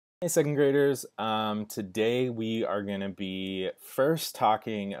Hey second graders, today we are going to be first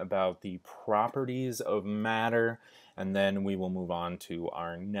talking about the properties of matter, and then we will move on to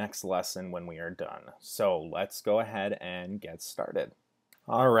our next lesson when we are done. So let's go ahead and get started.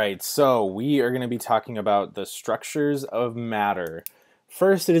 Alright, so we are going to be talking about the structures of matter.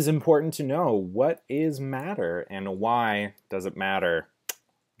 First, it is important to know what is matter and why does it matter.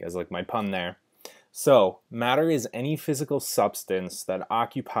 You guys like my pun there. So, matter is any physical substance that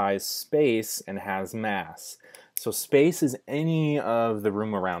occupies space and has mass. So space is any of the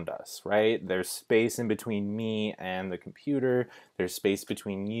room around us, right? There's space in between me and the computer. There's space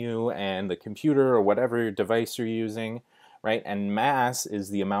between you and the computer or whatever device you're using, right? And mass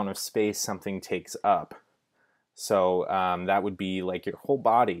is the amount of space something takes up. So that would be like your whole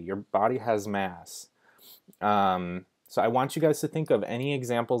body. Your body has mass. So I want you guys to think of any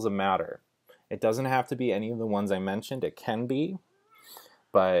examples of matter. It doesn't have to be any of the ones I mentioned. It can be,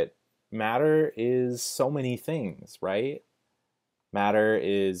 but matter is so many things, right? Matter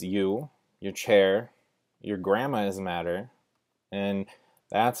is you, your chair, your grandma is matter, and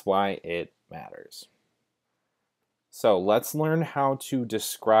that's why it matters. So let's learn how to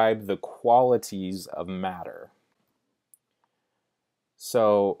describe the qualities of matter.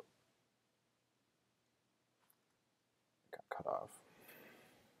 So, got cut off.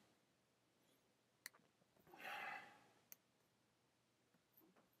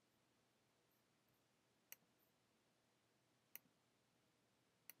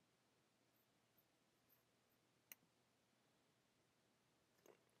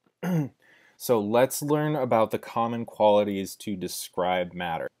 So let's learn about the common qualities to describe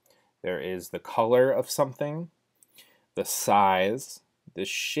matter. There is the color of something, the size, the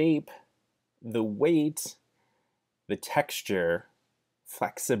shape, the weight, the texture,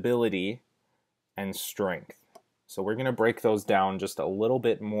 flexibility, and strength. So we're going to break those down just a little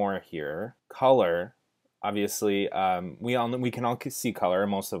bit more here. Color, obviously, we can all see color,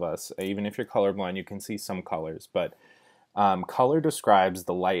 most of us. Even if you're colorblind, you can see some colors, but color describes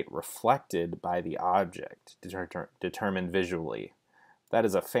the light reflected by the object, determined visually. That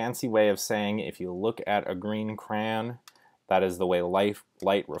is a fancy way of saying if you look at a green crayon, that is the way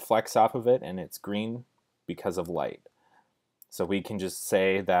light reflects off of it, and it's green because of light. So we can just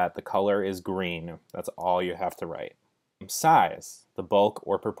say that the color is green. That's all you have to write. Size, the bulk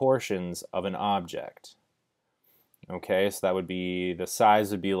or proportions of an object. Okay, so that would be, the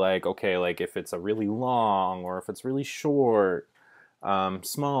size would be like, okay, like if it's a really long or if it's really short,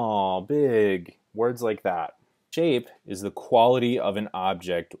 small, big, words like that. Shape is the quality of an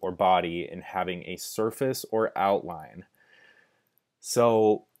object or body in having a surface or outline.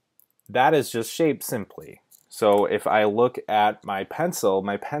 So that is just shape simply. So if I look at my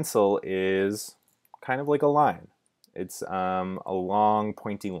pencil is kind of like a line. It's a long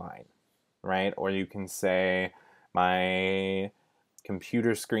pointy line, right? Or you can say my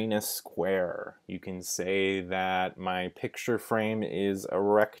computer screen is square. You can say that my picture frame is a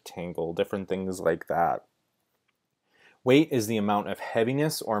rectangle, different things like that. Weight is the amount of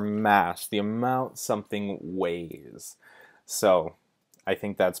heaviness or mass, the amount something weighs. So I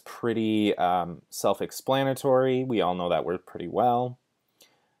think that's pretty self-explanatory. We all know that word pretty well.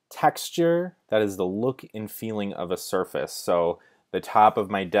 Texture, that is the look and feeling of a surface. So the top of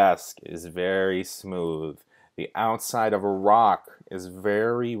my desk is very smooth. The outside of a rock is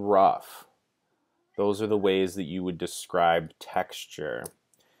very rough. Those are the ways that you would describe texture.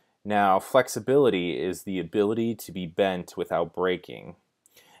 Now, flexibility is the ability to be bent without breaking.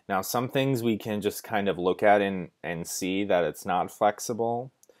 Now, some things we can just kind of look at and see that it's not flexible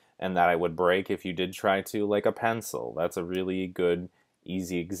and that it would break if you did try to, like a pencil. That's a really good,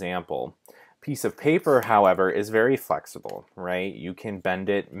 easy example. Piece of paper, however, is very flexible, right? You can bend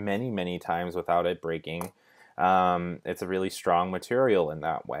it many, many times without it breaking. It's a really strong material in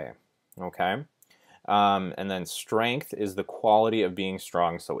that way, okay? And then strength is the quality of being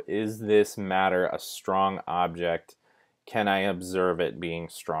strong. So is this matter a strong object? Can I observe it being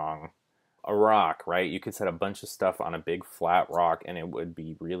strong? A rock, right? You could set a bunch of stuff on a big flat rock and it would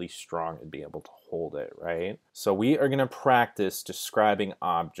be really strong and be able to hold it, right? So we are going to practice describing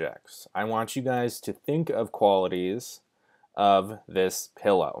objects. I want you guys to think of qualities of this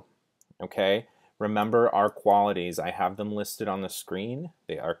pillow, okay? Remember our qualities. I have them listed on the screen.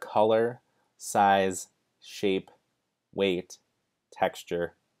 They are color, size, shape, weight,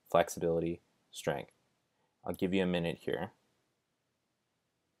 texture, flexibility, strength. I'll give you a minute here.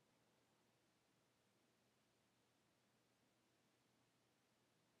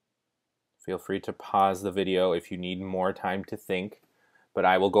 Feel free to pause the video if you need more time to think, but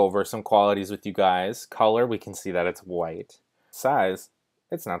I will go over some qualities with you guys. Color, we can see that it's white. Size,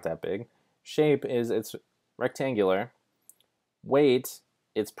 it's not that big. Shape is it's rectangular. Weight,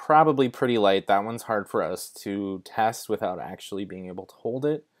 it's probably pretty light. That one's hard for us to test without actually being able to hold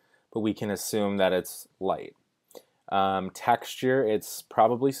it, but we can assume that it's light. Texture, it's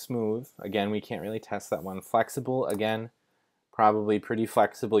probably smooth. Again, we can't really test that one. Flexible, again, probably pretty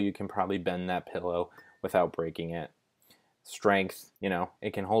flexible. You can probably bend that pillow without breaking it. Strength, you know,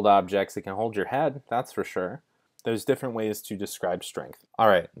 it can hold objects, it can hold your head, that's for sure. There's different ways to describe strength. All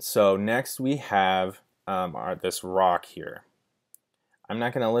right, so next we have this rock here. I'm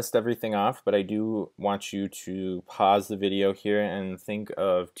not going to list everything off, but I do want you to pause the video here and think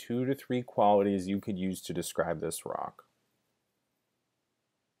of 2 to 3 qualities you could use to describe this rock.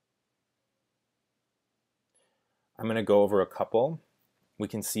 I'm going to go over a couple. We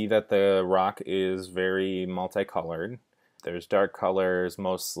can see that the rock is very multicolored. There's dark colors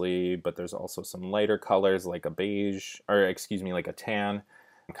mostly, but there's also some lighter colors like a beige, or excuse me, like a tan,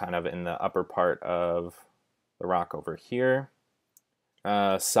 kind of in the upper part of the rock over here.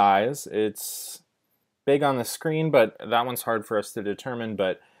 Size, it's big on the screen, but that one's hard for us to determine,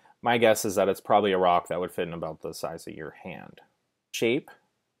 but my guess is that it's probably a rock that would fit in about the size of your hand. Shape,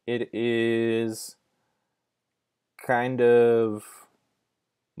 it is kind of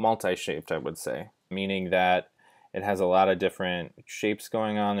multi-shaped, I would say, meaning that it has a lot of different shapes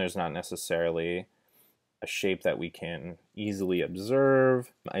going on. There's not necessarily a shape that we can easily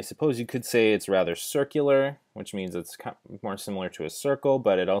observe. I suppose you could say it's rather circular, which means it's more similar to a circle,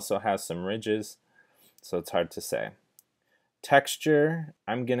 but it also has some ridges, so it's hard to say. Texture,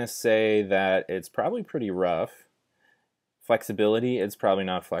 I'm gonna say that it's probably pretty rough. Flexibility, it's probably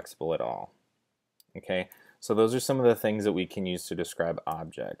not flexible at all. Okay, so those are some of the things that we can use to describe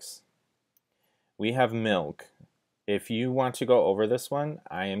objects. We have milk. If you want to go over this one,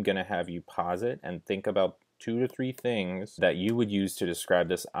 I am going to have you pause it and think about 2 to 3 things that you would use to describe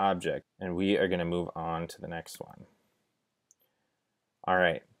this object, and we are going to move on to the next one. All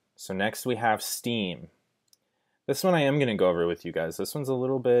right, so next we have steam. This one I am going to go over with you guys. This one's a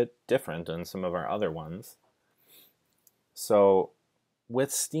little bit different than some of our other ones. So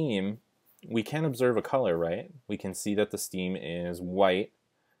with steam, we can observe a color, right? We can see that the steam is white,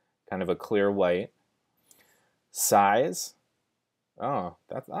 kind of a clear white. Size, oh,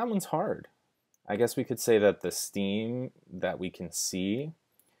 that one's hard. I guess we could say that the steam that we can see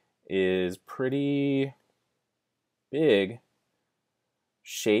is pretty big.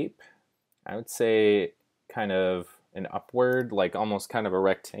 Shape, I would say kind of an upward, like almost kind of a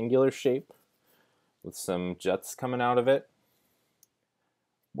rectangular shape with some jets coming out of it.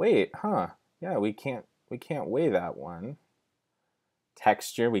 Weight, huh? Yeah, we can't weigh that one.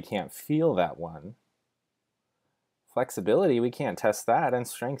 Texture, we can't feel that one. Flexibility, we can't test that, and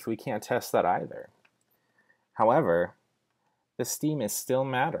strength, we can't test that either. However, the steam is still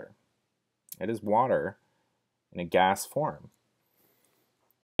matter. It is water in a gas form.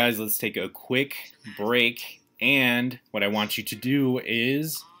 Guys, let's take a quick break, and what I want you to do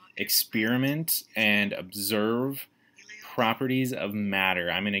is experiment and observe properties of matter.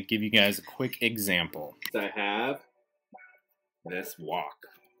 I'm going to give you guys a quick example. I have this wok.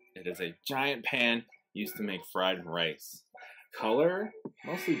 It is a giant pan used to make fried rice. Color,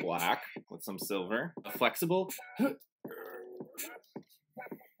 mostly black with some silver. Flexible.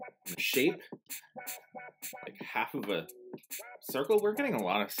 Shape, like half of a circle. We're getting a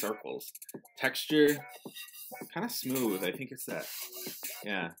lot of circles. Texture, kind of smooth. I think it's that,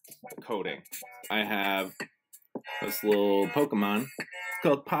 yeah, coating. I have this little Pokemon. It's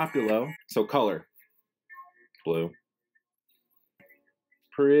called Populo. So color, blue.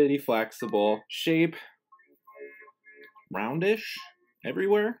 Pretty flexible. Shape, roundish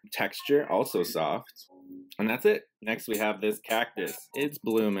everywhere. Texture, also soft. And that's it. Next we have this cactus. It's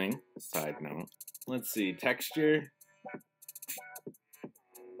blooming. Side note. Let's see. Texture,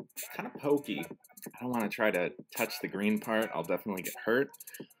 kind of pokey. I don't want to try to touch the green part. I'll definitely get hurt.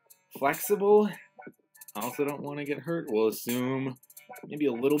 Flexible. I also don't want to get hurt. We'll assume maybe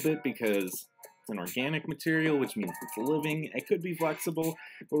a little bit because it's an organic material, which means it's living. It could be flexible,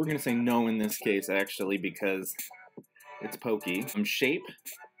 but we're going to say no in this case, actually, because it's pokey. Shape,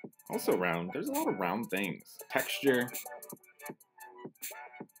 also round. There's a lot of round things. Texture,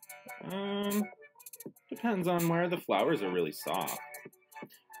 depends on where the flowers are really soft.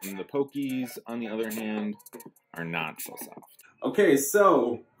 And the pokies, on the other hand, are not so soft. Okay,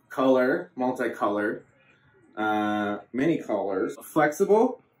 so color, multicolored, many colors.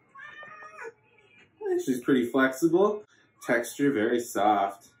 Flexible, she's pretty flexible. Texture, very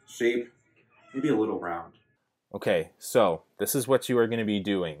soft. Shape, maybe a little round. Okay, so this is what you are going to be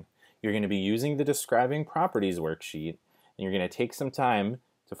doing. You're going to be using the Describing Properties worksheet, and you're going to take some time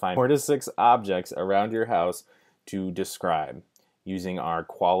to find 4 to 6 objects around your house to describe using our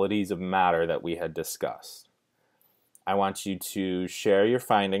qualities of matter that we had discussed. I want you to share your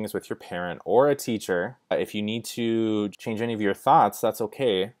findings with your parent or a teacher. If you need to change any of your thoughts, that's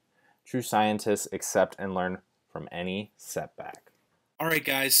okay. True scientists accept and learn from any setback. All right,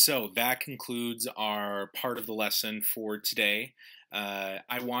 guys, so that concludes our part of the lesson for today.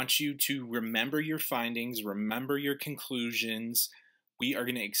 I want you to remember your findings, remember your conclusions. We are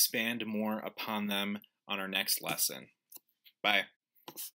going to expand more upon them on our next lesson. Bye.